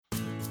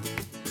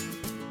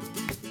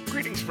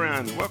Greetings,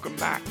 friends. Welcome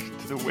back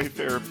to the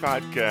Wayfarer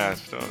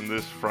Podcast on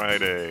this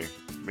Friday.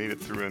 Made it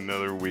through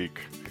another week.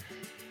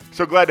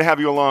 So glad to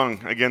have you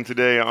along again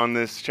today on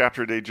this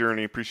chapter day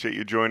journey. Appreciate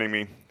you joining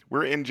me.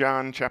 We're in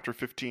John chapter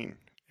 15,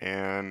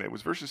 and it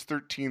was verses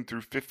 13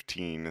 through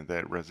 15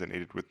 that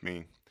resonated with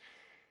me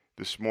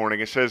this morning.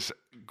 It says,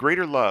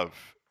 "Greater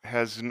love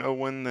has no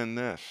one than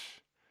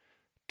this,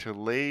 to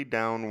lay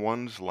down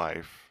one's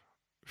life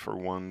for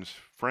one's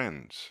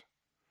friends.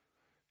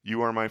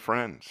 You are my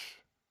friends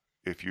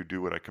if you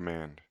do what I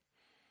command.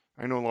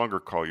 I no longer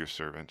call you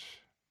servants,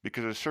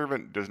 because a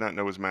servant does not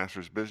know his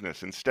master's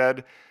business.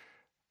 Instead,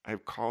 I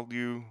have called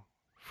you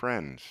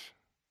friends,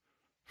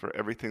 for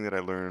everything that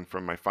I learned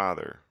from my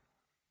Father,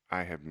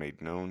 I have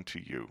made known to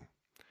you."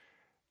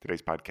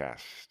 Today's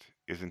podcast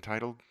is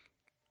entitled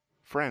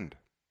Friend.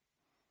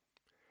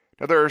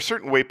 Now, there are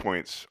certain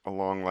waypoints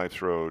along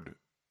life's road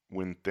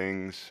when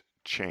things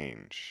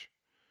change.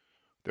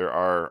 There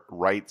are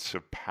rites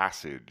of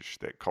passage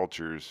that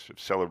cultures have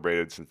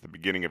celebrated since the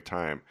beginning of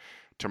time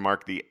to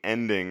mark the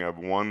ending of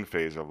one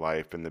phase of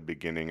life and the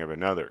beginning of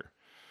another.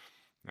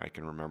 I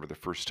can remember the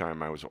first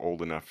time I was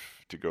old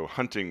enough to go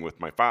hunting with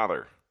my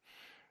father,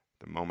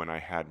 the moment I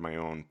had my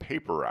own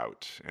paper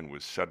route and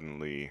was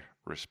suddenly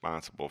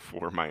responsible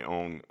for my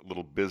own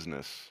little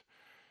business.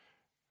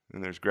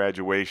 Then there's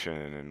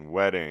graduation and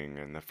wedding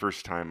and the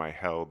first time I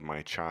held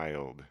my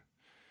child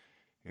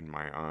in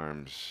my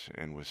arms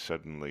and was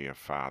suddenly a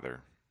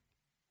father.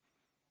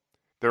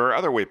 There are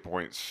other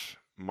waypoints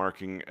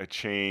marking a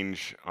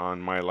change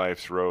on my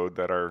life's road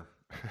that are,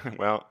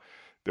 well,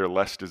 they're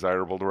less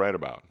desirable to write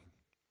about.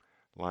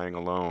 Lying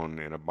alone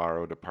in a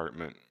borrowed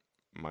apartment,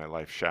 my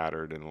life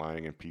shattered and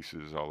lying in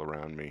pieces all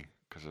around me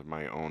because of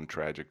my own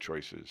tragic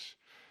choices.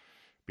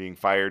 Being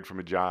fired from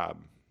a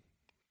job,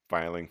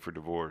 filing for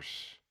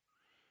divorce.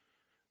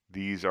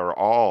 These are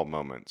all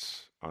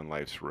moments on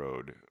life's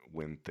road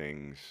when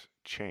things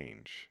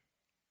change.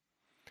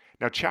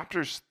 Now,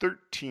 chapters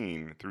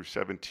 13 through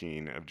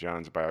 17 of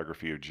John's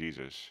biography of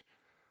Jesus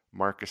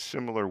mark a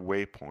similar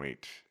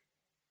waypoint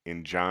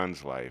in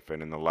John's life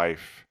and in the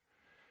life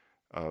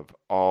of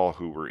all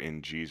who were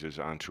in Jesus'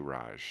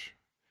 entourage.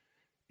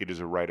 It is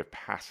a rite of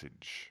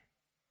passage.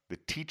 The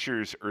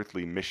teacher's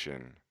earthly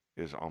mission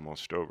is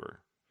almost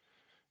over.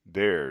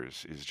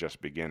 Theirs is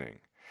just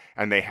beginning,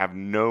 and they have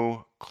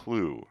no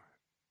clue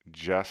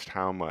just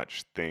how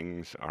much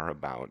things are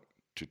about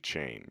to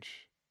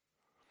change.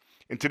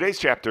 In today's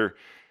chapter,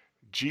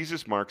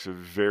 Jesus marks a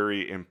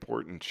very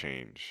important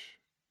change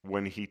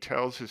when he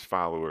tells his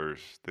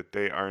followers that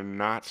they are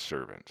not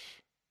servants,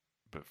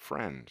 but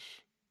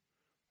friends.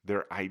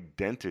 Their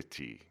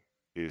identity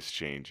is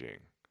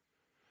changing.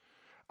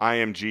 I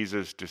am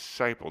Jesus'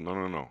 disciple.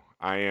 No.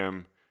 I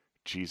am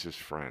Jesus'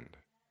 friend.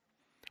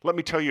 Let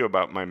me tell you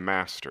about my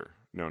master.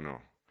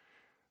 No.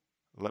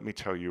 Let me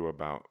tell you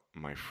about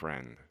my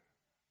friend.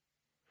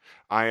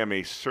 I am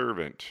a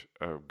servant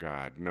of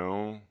God.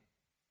 No,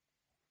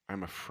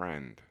 I'm a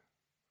friend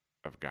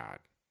of God.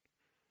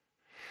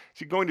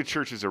 See, going to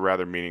church is a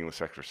rather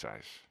meaningless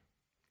exercise.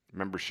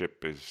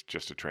 Membership is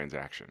just a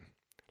transaction.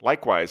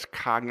 Likewise,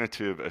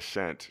 cognitive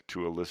assent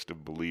to a list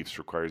of beliefs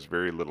requires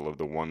very little of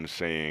the one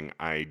saying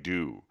 "I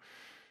do"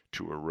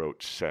 to a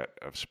rote set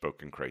of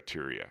spoken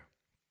criteria.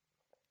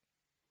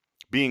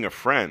 Being a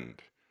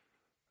friend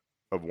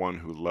of one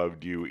who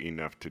loved you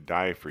enough to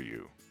die for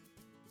you,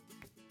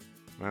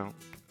 well,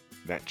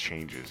 that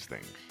changes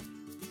things.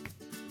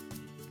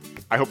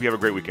 I hope you have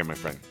a great weekend, my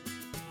friend.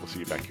 We'll see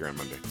you back here on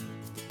Monday.